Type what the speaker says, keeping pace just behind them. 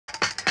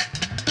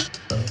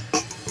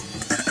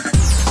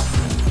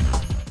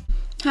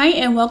Hi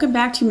and welcome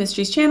back to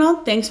Mysteries channel.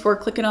 Thanks for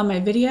clicking on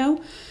my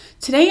video.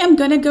 Today I'm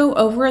going to go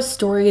over a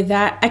story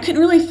that I couldn't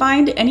really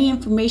find any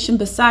information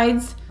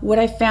besides what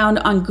I found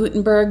on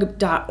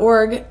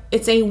Gutenberg.org.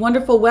 It's a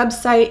wonderful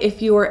website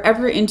if you are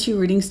ever into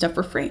reading stuff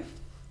for free.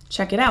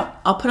 Check it out.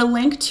 I'll put a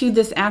link to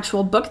this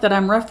actual book that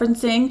I'm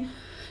referencing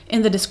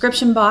in the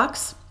description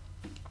box.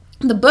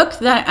 The book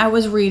that I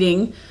was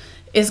reading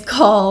is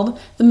called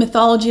The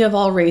Mythology of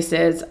All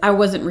Races. I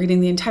wasn't reading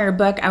the entire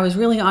book. I was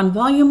really on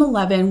volume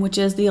 11, which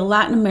is the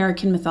Latin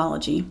American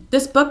mythology.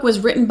 This book was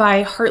written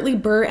by Hartley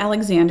Burr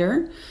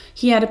Alexander.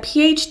 He had a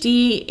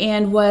PhD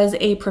and was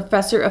a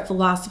professor of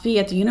philosophy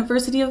at the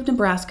University of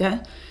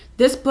Nebraska.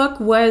 This book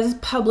was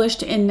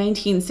published in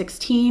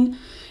 1916,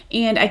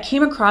 and I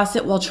came across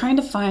it while trying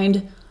to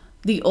find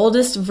the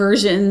oldest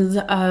versions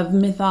of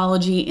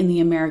mythology in the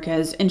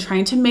Americas and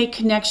trying to make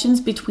connections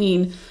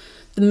between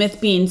the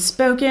myth being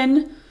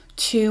spoken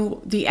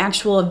to the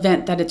actual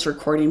event that it's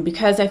recording,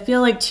 because I feel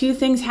like two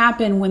things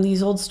happen when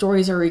these old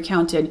stories are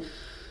recounted.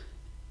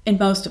 In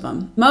most of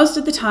them, most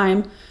of the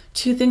time,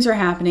 two things are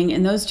happening,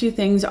 and those two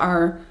things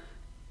are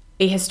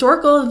a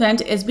historical event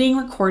is being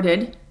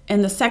recorded,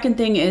 and the second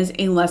thing is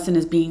a lesson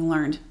is being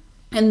learned.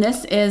 And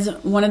this is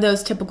one of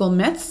those typical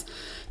myths.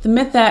 The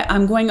myth that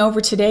I'm going over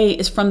today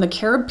is from the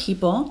Carib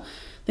people.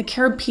 The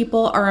Carib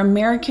people are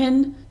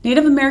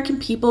Native American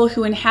people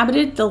who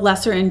inhabited the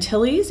Lesser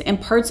Antilles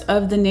and parts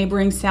of the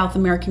neighboring South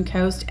American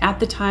coast at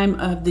the time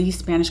of the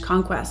Spanish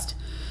conquest.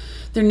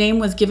 Their name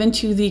was given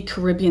to the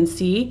Caribbean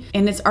Sea,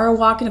 and its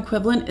Arawakan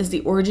equivalent is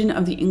the origin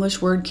of the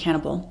English word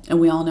cannibal, and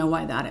we all know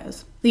why that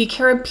is. The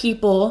Carib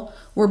people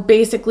were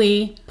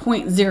basically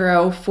point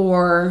zero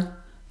for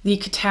the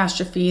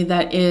catastrophe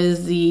that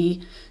is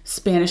the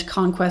Spanish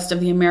conquest of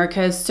the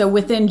Americas. So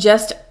within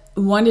just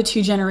 1 to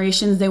 2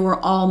 generations, they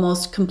were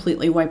almost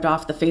completely wiped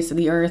off the face of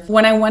the earth.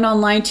 When I went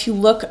online to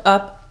look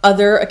up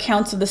other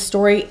accounts of the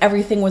story,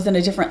 everything was in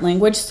a different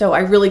language, so I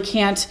really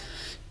can't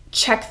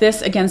check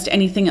this against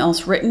anything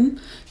else written.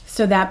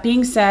 So that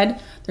being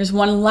said, there's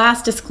one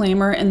last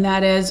disclaimer, and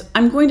that is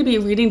I'm going to be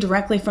reading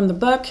directly from the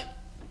book,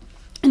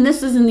 and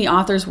this is in the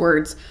author's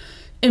words.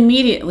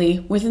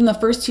 Immediately, within the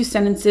first 2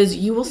 sentences,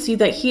 you will see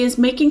that he is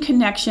making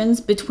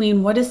connections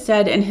between what is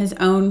said and his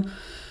own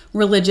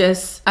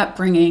religious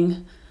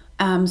upbringing.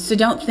 So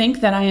don't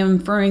think that I am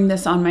inferring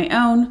this on my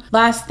own.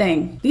 Last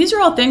thing, these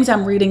are all things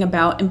I'm reading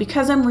about, and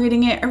because I'm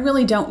reading it, I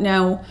really don't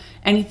know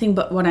anything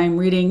but what I'm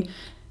reading.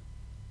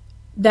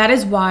 That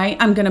is why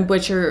I'm going to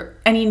butcher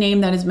any name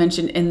that is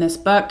mentioned in this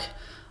book.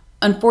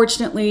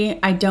 Unfortunately,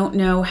 I don't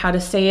know how to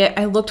say it.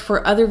 I looked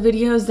for other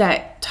videos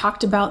that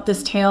talked about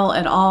this tale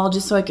at all,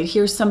 just so I could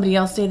hear somebody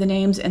else say the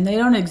names, and they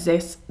don't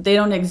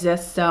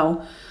exist.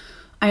 So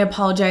I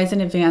apologize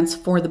in advance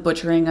for the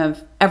butchering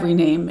of every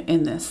name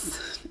in this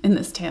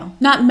tale.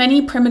 Not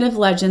many primitive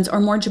legends are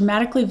more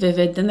dramatically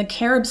vivid than the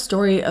Carib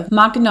story of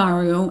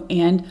Makanaru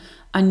and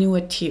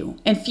Anuatu,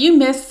 and few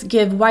myths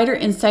give wider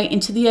insight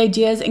into the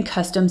ideas and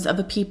customs of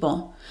a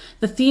people.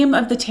 The theme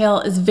of the tale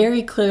is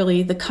very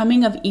clearly the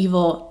coming of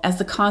evil as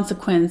the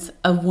consequence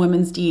of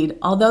woman's deed,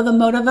 although the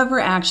motive of her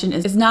action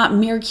is not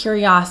mere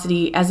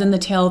curiosity as in the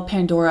tale of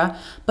Pandora,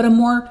 but a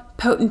more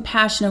potent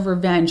passion of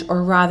revenge,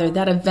 or rather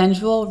that of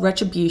vengeful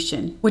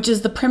retribution, which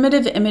is the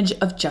primitive image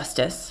of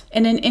justice.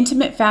 In an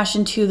intimate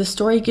fashion too, the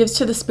story gives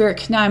to the spirit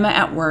Kanaima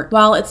at work,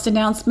 while its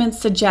denouncement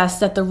suggests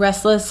that the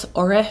restless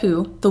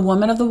Orehu, the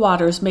woman of the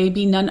waters, may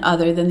be none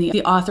other than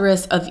the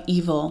authoress of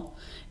evil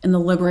and the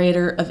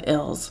liberator of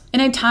ills. In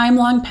a time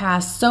long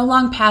past, so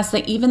long past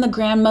that even the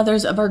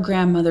grandmothers of our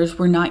grandmothers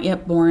were not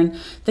yet born,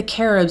 the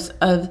Caribs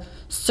of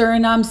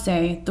Suriname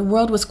say, the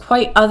world was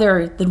quite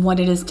other than what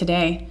it is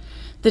today.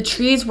 The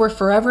trees were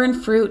forever in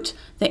fruit,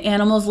 the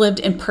animals lived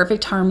in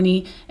perfect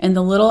harmony, and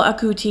the little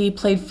Akuti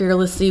played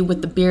fearlessly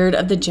with the beard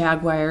of the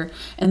jaguar,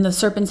 and the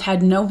serpents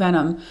had no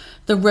venom.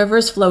 The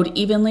rivers flowed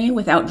evenly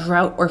without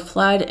drought or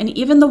flood, and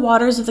even the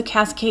waters of the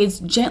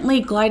cascades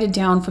gently glided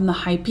down from the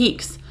high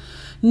peaks.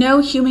 No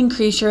human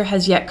creature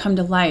has yet come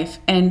to life,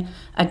 and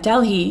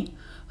Adelhi,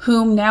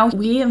 whom now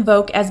we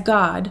invoke as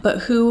God,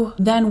 but who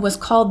then was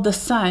called the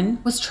Sun,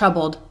 was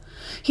troubled.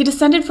 He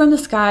descended from the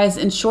skies,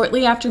 and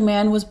shortly after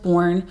man was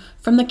born,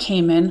 from the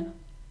Cayman,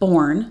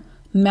 born,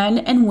 men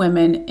and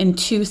women in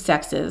 2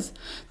 sexes.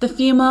 The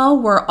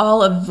female were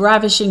all of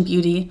ravishing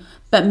beauty,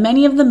 but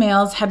many of the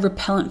males had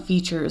repellent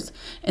features,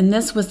 and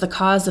this was the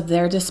cause of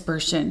their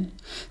dispersion.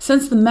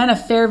 Since the men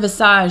of fair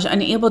visage,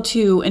 unable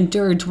to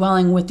endure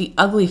dwelling with the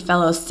ugly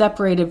fellows,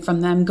 separated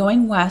from them,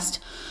 going west,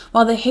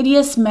 while the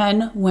hideous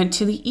men went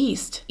to the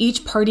east,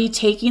 each party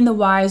taking the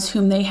wives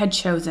whom they had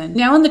chosen.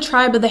 Now in the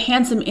tribe of the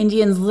handsome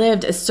Indians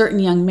lived a certain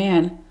young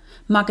man,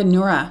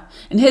 Makanura,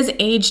 and his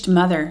aged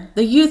mother.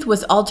 The youth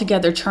was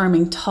altogether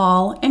charming,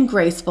 tall and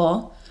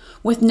graceful,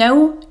 with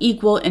no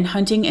equal in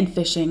hunting and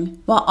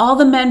fishing. While all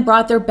the men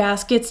brought their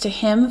baskets to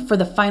him for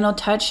the final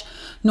touch,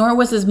 nor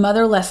was his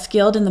mother less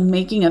skilled in the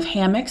making of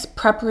hammocks,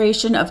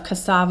 preparation of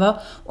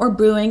cassava, or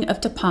brewing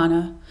of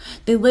tapana.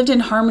 They lived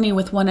in harmony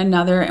with one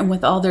another and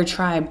with all their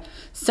tribe.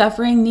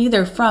 suffering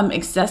neither from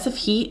excessive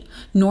heat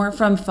nor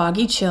from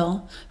foggy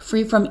chill,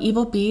 free from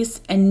evil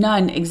beasts, and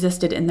none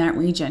existed in that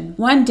region.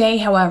 One day,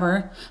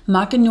 however,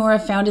 Makanura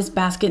found his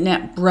basket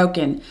net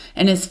broken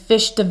and his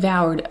fish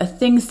devoured, a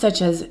thing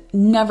such as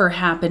never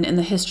happened in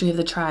the history of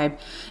the tribe,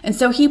 and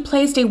so he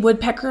placed a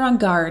woodpecker on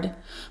guard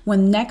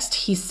when next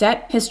he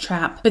set his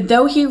trap. But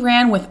though he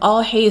ran with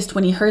all haste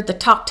when he heard the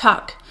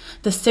tock-tock,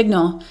 the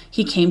signal,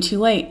 he came too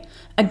late.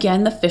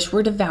 Again the fish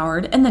were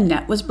devoured, and the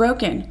net was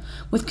broken.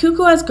 With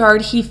Cuckoo as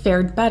guard he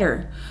fared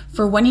better,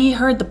 for when he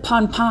heard the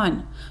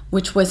pon-pon,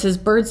 which was his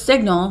bird's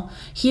signal,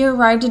 he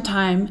arrived in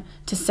time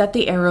to set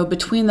the arrow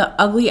between the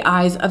ugly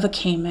eyes of a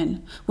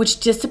caiman, which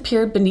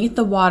disappeared beneath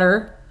the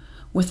water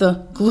with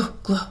a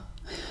glue-glue.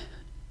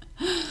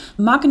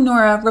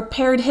 Makanura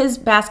repaired his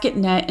basket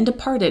net and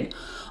departed,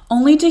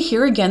 only to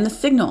hear again the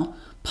signal,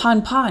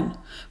 pon-pon.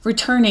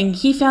 Returning,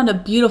 he found a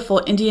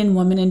beautiful Indian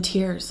woman in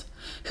tears.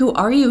 "Who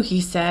are you?"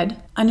 he said.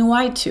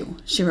 "Anuaitu,"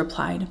 she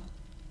replied.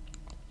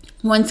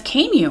 "Whence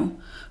came you?"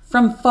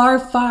 "From far,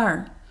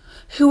 far."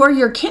 "Who are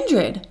your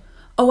kindred?"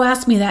 "Oh,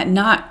 ask me that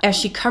not," as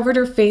she covered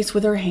her face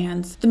with her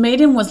hands. The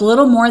maiden was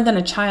little more than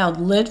a child,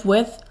 lived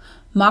with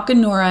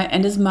Makanura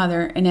and his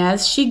mother, and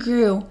as she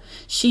grew,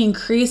 she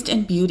increased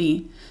in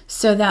beauty,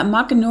 so that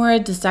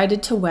Makanura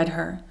decided to wed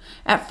her.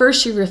 At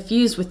first she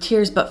refused with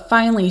tears, but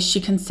finally she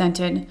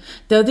consented,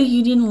 though the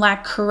union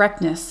lacked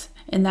correctness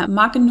in that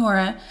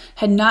Makanura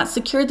had not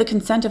secured the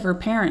consent of her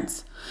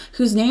parents,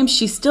 whose names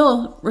she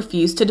still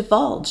refused to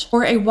divulge.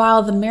 For a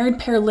while the married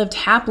pair lived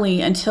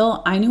happily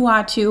until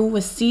Ainuatu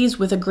was seized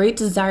with a great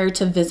desire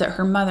to visit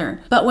her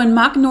mother. But when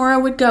Makanura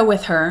would go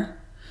with her,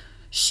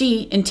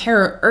 she, in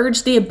terror,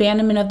 urged the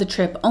abandonment of the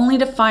trip, only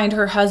to find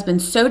her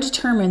husband so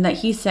determined that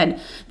he said,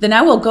 "Then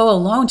I will go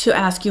alone to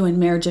ask you in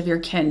marriage of your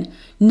kin."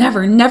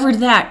 "Never, never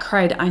that,"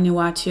 cried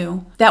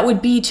Ainuatu. "That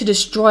would be to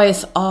destroy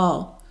us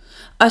all,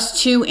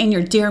 us two and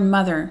your dear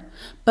mother."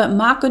 But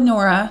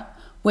Makanura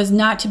was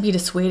not to be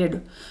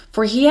dissuaded,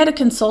 for he had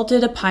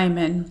consulted a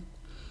pieman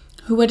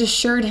who had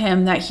assured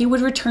him that he would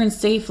return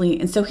safely,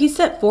 and so he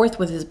set forth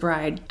with his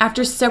bride.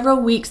 After several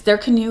weeks their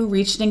canoe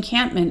reached an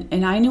encampment,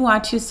 and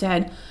Ainuatu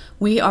said,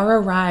 "We are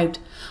arrived.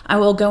 I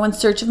will go in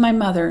search of my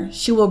mother.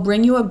 She will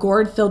bring you a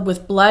gourd filled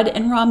with blood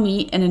and raw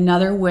meat, and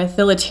another with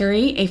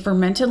bilteri, a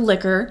fermented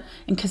liquor,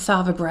 and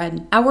cassava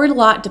bread. Our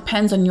lot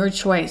depends on your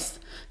choice."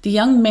 The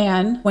young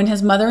man, when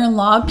his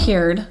mother-in-law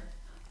appeared,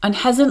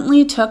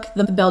 unhesitatingly took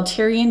the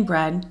bilteri and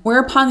bread,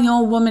 whereupon the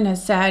old woman had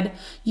said,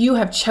 "You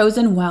have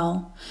chosen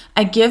well.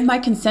 I give my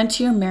consent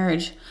to your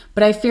marriage,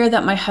 but I fear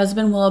that my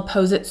husband will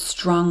oppose it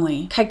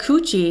strongly."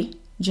 Kaikuchi,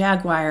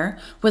 Jaguar,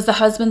 was the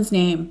husband's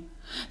name.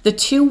 The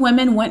two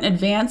women went in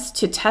advance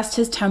to test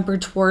his temper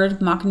toward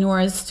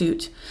Makanura's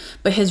suit,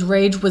 but his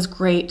rage was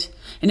great,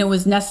 and it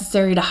was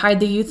necessary to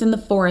hide the youth in the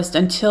forest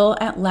until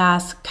at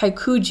last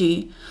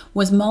Kaikuji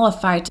was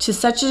mollified to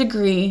such a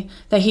degree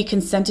that he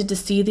consented to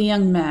see the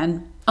young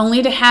men,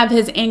 only to have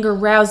his anger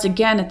roused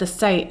again at the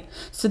sight,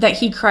 so that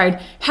he cried,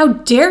 "How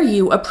dare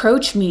you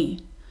approach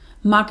me?"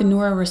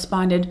 Makanura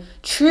responded,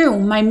 "True,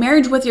 my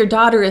marriage with your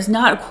daughter is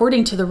not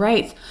according to the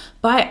rites,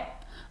 but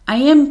I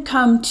am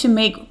come to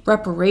make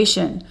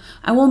reparation.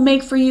 I will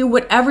make for you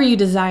whatever you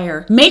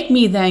desire. Make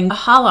me then a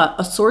hala,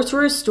 a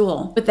sorcerer's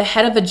stool, with the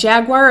head of a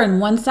jaguar on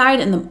one side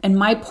and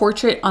my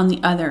portrait on the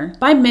other."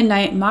 By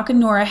midnight,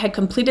 Makanura had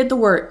completed the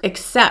work,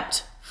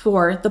 except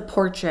for the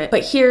portrait.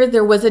 But here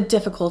there was a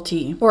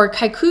difficulty, for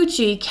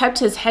Kaikuchi kept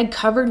his head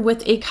covered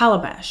with a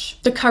calabash,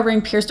 the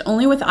covering pierced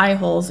only with eye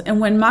holes, and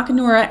when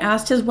Makanura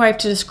asked his wife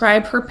to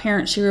describe her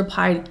parents, she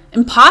replied,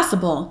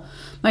 "Impossible!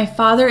 My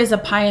father is a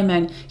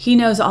pieman. He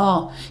knows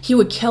all. He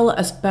would kill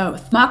us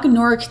both."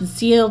 Makanura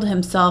concealed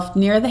himself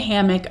near the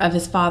hammock of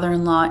his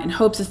father-in-law in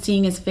hopes of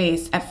seeing his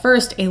face. At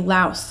first a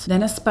louse,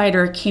 then a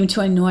spider came to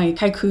annoy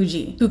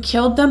Kaikuji, who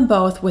killed them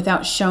both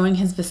without showing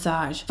his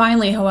visage.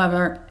 Finally,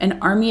 however, an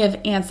army of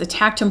ants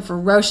attacked him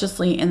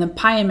ferociously, and the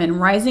pieman,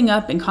 rising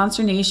up in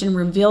consternation,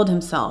 revealed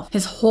himself,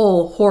 his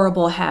whole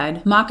horrible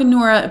head.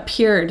 Makanura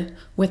appeared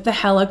with the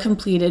hela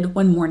completed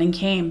when morning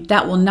came.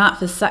 "That will not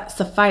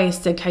suffice,"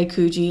 said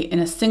Kaikuji. "In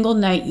a single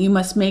night you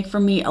must make for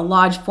me a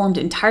lodge formed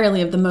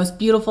entirely of the most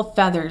beautiful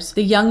feathers."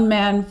 The young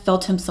man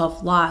felt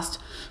himself lost,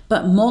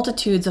 but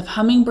multitudes of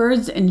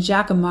hummingbirds and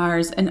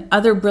jacamars and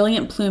other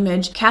brilliant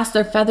plumage cast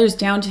their feathers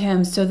down to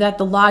him, so that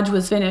the lodge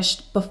was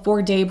finished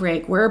before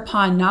daybreak,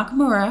 whereupon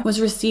Nakamura was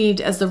received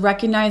as the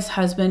recognized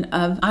husband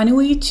of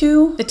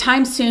Anuitu. The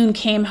time soon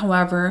came,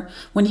 however,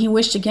 when he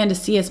wished again to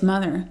see his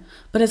mother.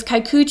 But as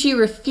Kaikuchi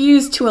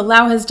refused to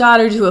allow his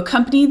daughter to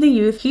accompany the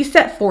youth, he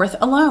set forth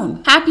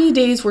alone. Happy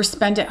days were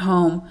spent at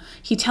home,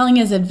 he telling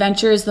his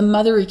adventures, the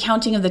mother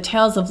recounting of the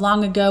tales of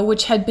long ago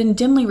which had been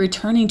dimly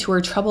returning to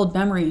her troubled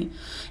memory.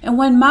 And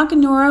when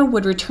Makanura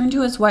would return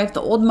to his wife,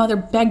 the old mother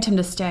begged him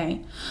to stay,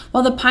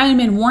 while the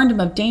pieman warned him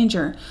of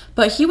danger.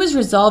 But he was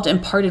resolved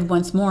and parted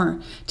once more,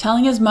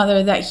 telling his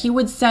mother that he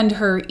would send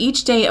her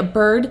each day a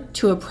bird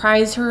to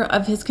apprise her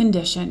of his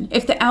condition.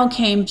 If the owl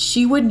came,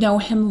 she would know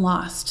him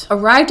lost.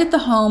 Arrived at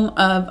the home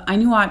of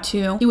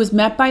Ainuatu, he was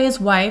met by his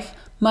wife,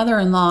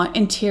 mother-in-law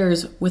in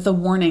tears with a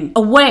warning.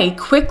 Away,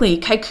 quickly!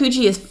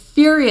 Kaikuji is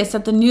furious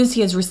at the news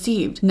he has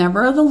received.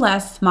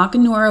 Nevertheless,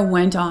 Makanura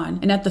went on,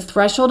 and at the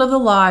threshold of the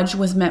lodge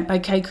was met by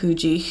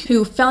Kaikuji,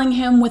 who, felling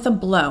him with a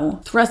blow,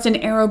 thrust an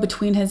arrow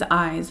between his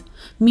eyes.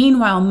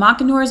 Meanwhile,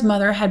 Makanura's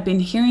mother had been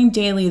hearing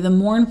daily the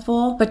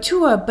mournful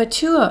Batua,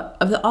 Batua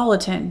of the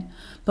Olatin,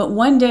 but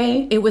one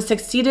day it was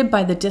succeeded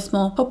by the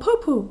dismal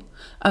Popopu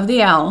of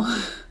the owl.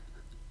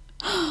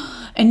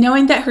 And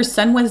knowing that her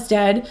son was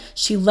dead,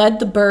 she led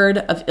the bird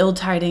of ill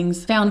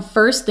tidings, found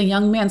first the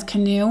young man's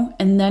canoe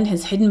and then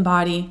his hidden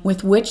body,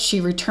 with which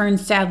she returned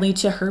sadly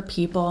to her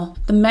people.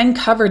 The men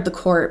covered the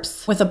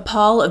corpse with a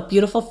pall of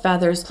beautiful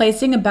feathers,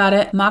 placing about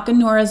it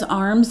Makanura's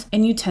arms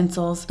and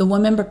utensils. The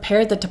women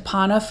prepared the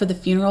tapana for the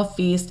funeral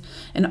feast,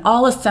 and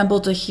all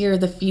assembled to hear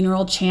the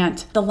funeral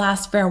chant, the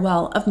last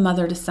farewell of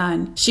mother to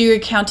son. She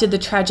recounted the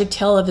tragic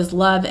tale of his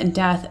love and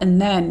death,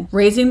 and then,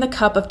 raising the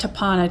cup of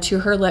tapana to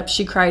her lips,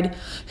 she cried,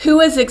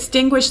 "Who has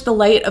extinguished the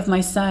light of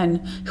my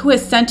son? Who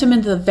has sent him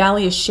into the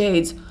valley of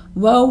shades?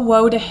 Woe,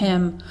 woe to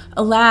him!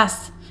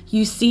 Alas,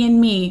 you see in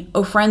me,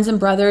 O friends and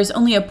brothers,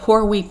 only a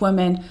poor weak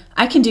woman.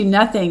 I can do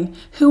nothing.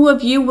 Who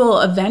of you will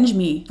avenge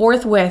me?"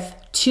 Forthwith,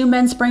 2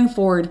 men sprang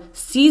forward,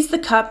 seized the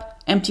cup,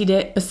 emptied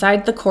it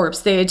beside the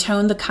corpse. They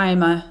intoned the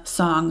kaima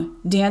song,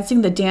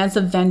 dancing the dance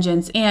of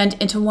vengeance, and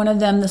into one of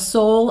them the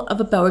soul of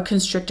a boa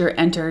constrictor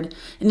entered,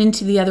 and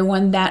into the other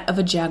one that of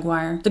a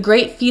jaguar. The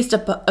great feast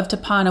of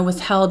Tapana was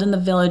held in the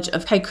village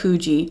of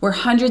Kaikuji, where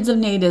hundreds of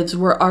natives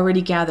were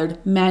already gathered,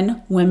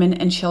 men, women,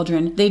 and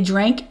children. They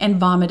drank and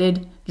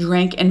vomited,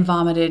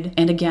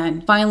 and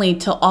again. Finally,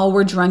 till all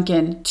were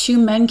drunken, 2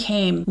 men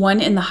came,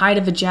 one in the hide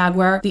of a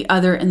jaguar, the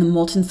other in the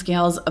molten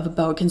scales of a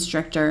boa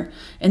constrictor.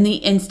 In the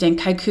instant,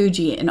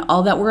 Kaikuji and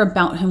all that were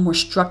about him were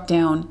struck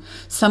down,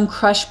 some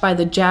crushed by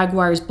the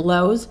jaguar's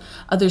blows,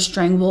 others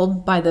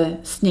strangled by the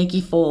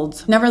snaky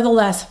folds.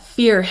 Nevertheless,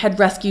 fear had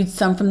rescued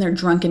some from their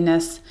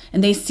drunkenness,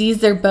 and they seized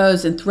their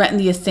bows and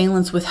threatened the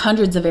assailants with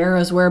hundreds of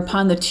arrows,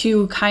 whereupon the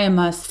 2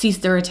 Kayamas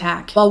ceased their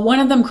attack, while one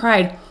of them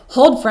cried,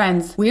 "Hold,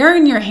 friends, we are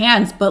in your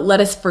hands, but let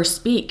us first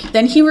speak."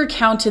 Then he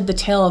recounted the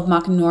tale of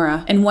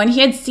Makanura, and when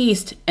he had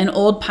ceased, an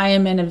old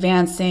Payaman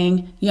advanced,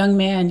 saying, "Young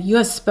man, you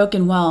have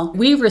spoken well.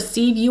 We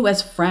receive you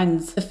as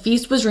friends." The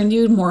feast was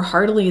renewed more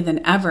heartily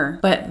than ever,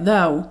 but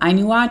though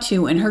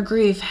Ainuatu in her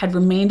grief had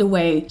remained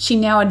away, she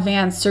now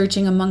advanced,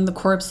 searching among the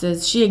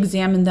corpses. She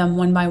examined them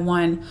one by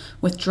one,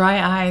 with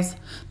dry eyes,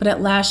 but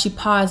at last she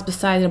paused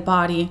beside a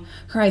body,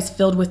 her eyes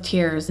filled with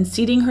tears, and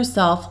seating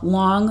herself,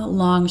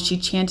 long she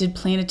chanted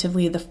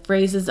plaintively the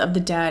phrases of the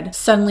dead.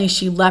 Suddenly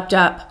she leapt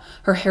up,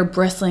 her hair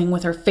bristling,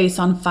 with her face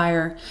on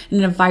fire, and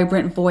in a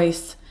vibrant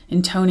voice,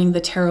 intoning the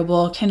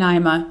terrible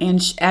Kanaima,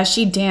 and as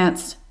she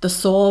danced, the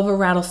soul of a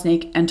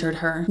rattlesnake entered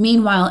her.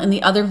 Meanwhile, in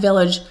the other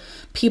village,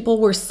 people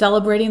were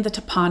celebrating the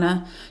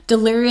Tapana,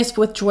 delirious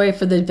with joy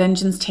for the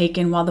vengeance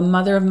taken, while the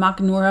mother of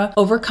Makanura,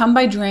 overcome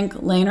by drink,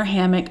 lay in her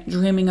hammock,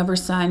 dreaming of her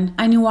son.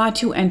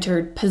 Ainuatu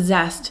entered,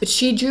 possessed, but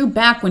she drew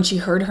back when she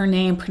heard her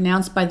name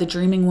pronounced by the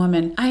dreaming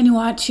woman.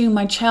 "Ainuatu,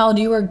 my child,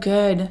 you are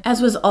good,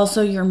 as was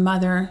also your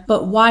mother.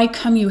 But why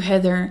come you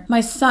hither?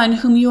 My son,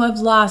 whom you have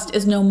lost,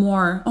 is no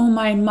more. O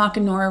my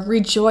Makanura,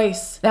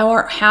 rejoice! Thou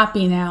art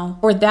happy now,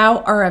 for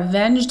thou art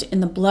avenged in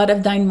the blood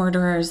of thine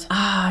murderers."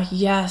 "Ah,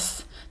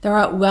 yes. Thou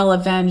art well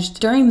avenged."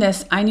 During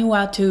this,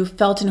 Ainuatu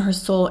felt in her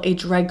soul a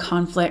dread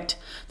conflict,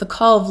 the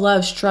call of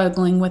love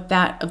struggling with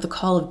that of the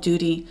call of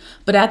duty.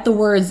 But at the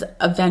words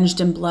 "avenged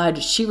in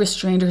blood," she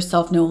restrained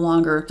herself no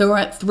longer.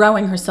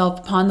 Throwing herself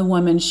upon the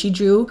woman, she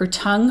drew her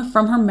tongue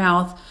from her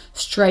mouth,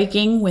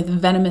 striking with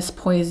venomous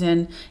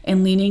poison,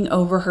 and leaning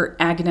over her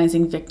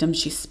agonizing victim,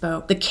 she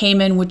spoke. "The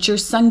caiman which your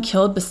son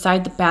killed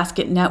beside the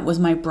basket net was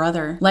my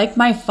brother. Like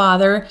my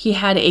father, he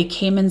had a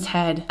caiman's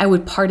head. I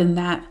would pardon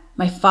that.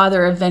 My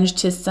father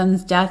avenged his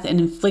son's death in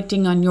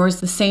inflicting on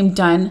yours the same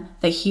dun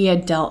that he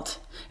had dealt,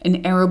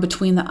 an arrow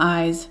between the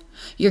eyes.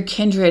 Your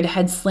kindred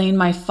had slain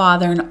my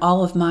father and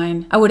all of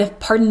mine. I would have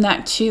pardoned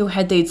that too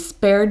had they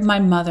spared my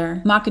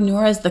mother.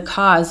 Makanura is the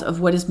cause of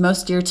what is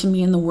most dear to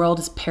me in the world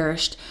has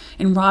perished.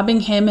 In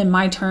robbing him in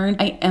my turn,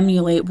 I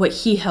emulate what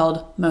he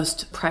held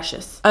most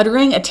precious."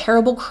 Uttering a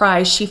terrible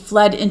cry, she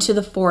fled into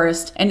the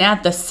forest, and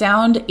at the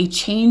sound a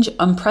change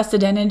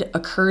unprecedented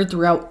occurred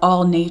throughout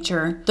all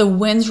nature. The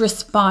winds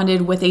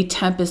responded with a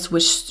tempest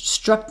which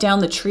struck down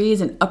the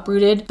trees and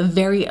uprooted the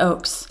very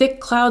oaks.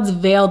 Thick clouds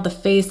veiled the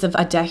face of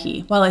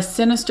Adehi, while a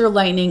sinister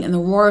lightning and the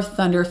roar of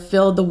thunder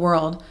filled the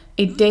world.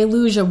 A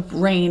deluge of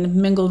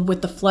rain mingled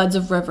with the floods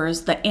of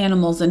rivers. The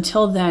animals,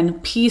 until then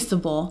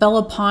peaceable, fell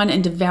upon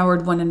and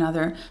devoured one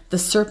another. The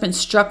serpent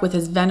struck with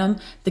his venom.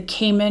 The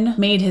caiman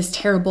made his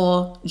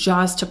terrible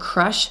jaws to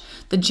crush.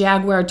 The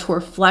jaguar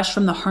tore flesh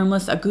from the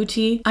harmless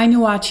agouti.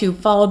 Ainuatu,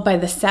 followed by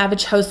the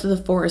savage host of the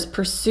forest,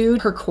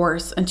 pursued her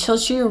course until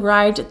she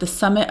arrived at the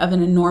summit of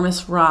an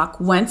enormous rock,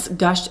 whence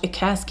gushed a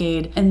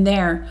cascade, and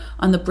there,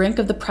 on the brink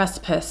of the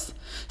precipice,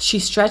 she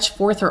stretched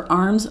forth her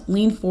arms,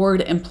 leaned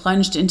forward, and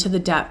plunged into the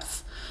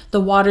depths.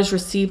 The waters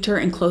received her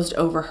and closed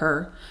over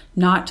her.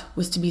 Naught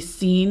was to be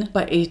seen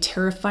but a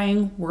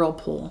terrifying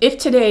whirlpool. If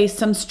today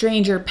some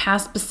stranger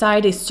passed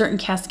beside a certain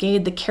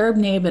cascade, the Carib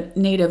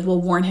native will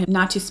warn him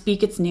not to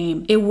speak its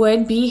name. It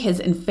would be his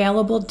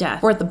infallible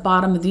death, for at the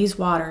bottom of these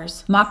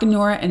waters,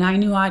 Makanura and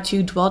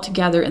Ainuatu dwell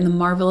together in the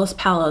marvelous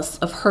palace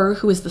of her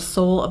who is the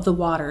soul of the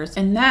waters.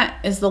 And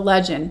that is the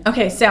legend.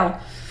 Okay, so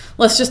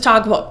let's just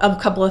talk about a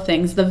couple of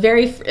things.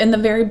 In the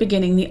very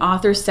beginning, the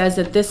author says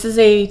that this is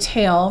a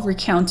tale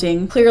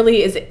recounting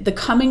clearly is the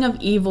coming of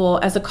evil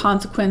as a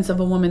consequence of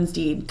a woman's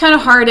deed. Kind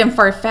of hard and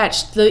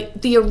far-fetched.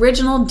 The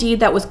original deed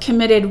that was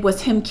committed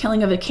was him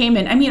killing of a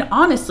caiman. I mean,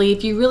 honestly,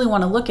 if you really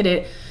want to look at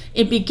it,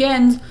 it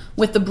begins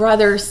with the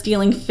brother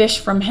stealing fish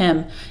from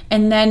him,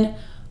 and then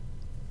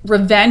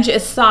revenge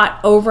is sought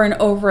over and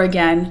over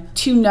again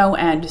to no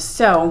end.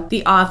 So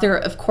the author,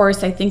 of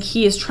course, I think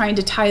he is trying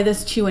to tie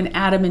this to an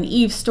Adam and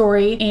Eve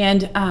story.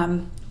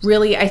 And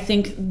really, I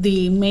think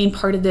the main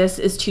part of this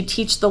is to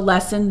teach the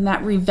lesson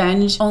that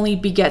revenge only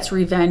begets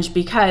revenge,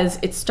 because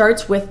it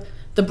starts with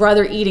the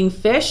brother eating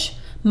fish,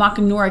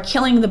 Makanura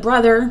killing the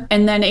brother,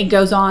 and then it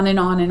goes on and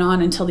on and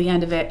on until the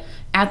end of it.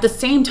 At the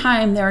same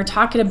time, they're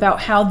talking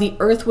about how the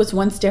earth was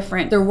once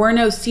different. There were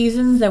no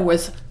seasons. There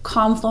was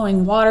calm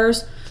flowing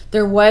waters.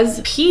 There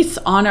was peace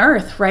on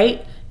earth,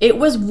 right? It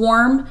was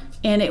warm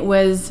and it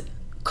was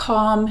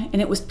calm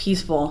and it was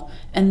peaceful.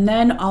 And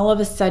then all of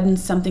a sudden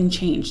something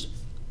changed,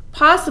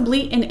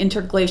 possibly an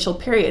interglacial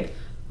period.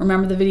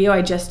 Remember the video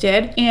I just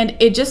did? And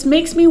it just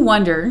makes me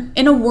wonder,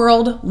 in a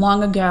world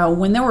long ago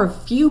when there were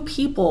few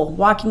people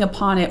walking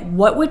upon it,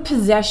 what would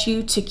possess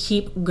you to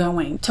keep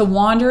going? To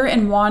wander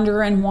and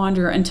wander and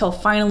wander until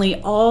finally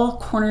all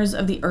corners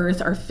of the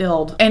earth are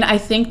filled. And I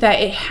think that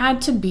it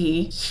had to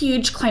be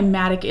huge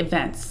climatic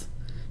events,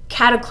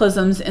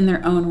 cataclysms in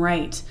their own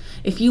right.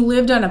 If you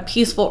lived on a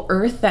peaceful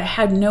earth that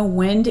had no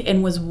wind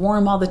and was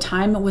warm all the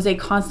time, it was a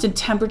constant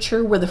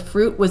temperature where the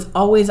fruit was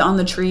always on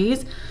the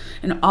trees,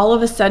 and all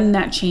of a sudden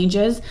that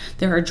changes.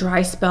 There are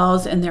dry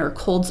spells and there are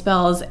cold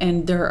spells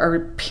and there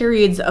are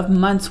periods of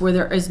months where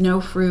there is no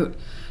fruit.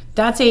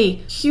 That's a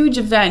huge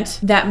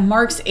event that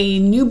marks a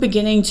new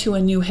beginning to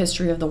a new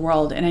history of the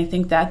world. And I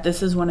think that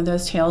this is one of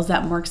those tales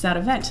that marks that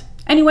event.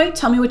 Anyway,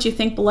 tell me what you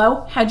think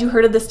below. Had you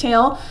heard of this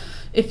tale?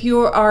 If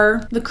you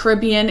are the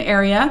Caribbean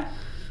area,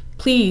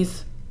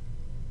 please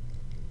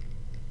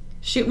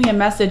shoot me a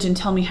message and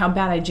tell me how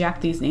bad I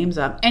jacked these names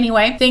up.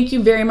 Anyway, thank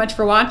you very much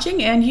for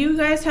watching, and you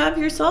guys have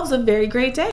yourselves a very great day.